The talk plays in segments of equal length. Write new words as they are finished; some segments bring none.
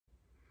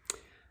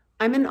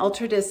I'm an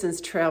ultra-distance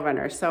trail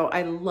runner, so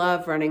I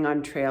love running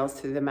on trails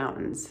through the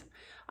mountains.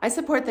 I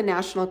support the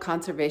National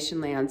Conservation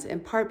Lands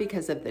in part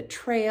because of the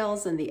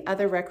trails and the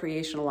other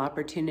recreational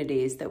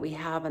opportunities that we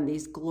have on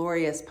these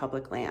glorious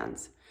public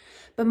lands.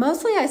 But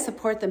mostly I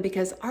support them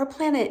because our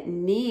planet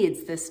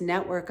needs this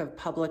network of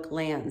public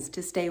lands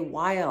to stay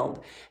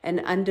wild and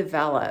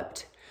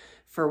undeveloped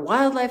for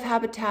wildlife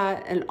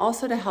habitat and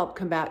also to help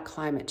combat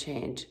climate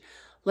change.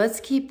 Let's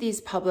keep these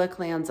public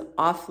lands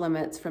off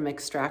limits from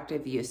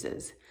extractive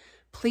uses.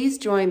 Please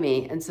join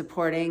me in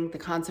supporting the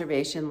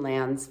Conservation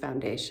Lands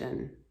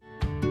Foundation.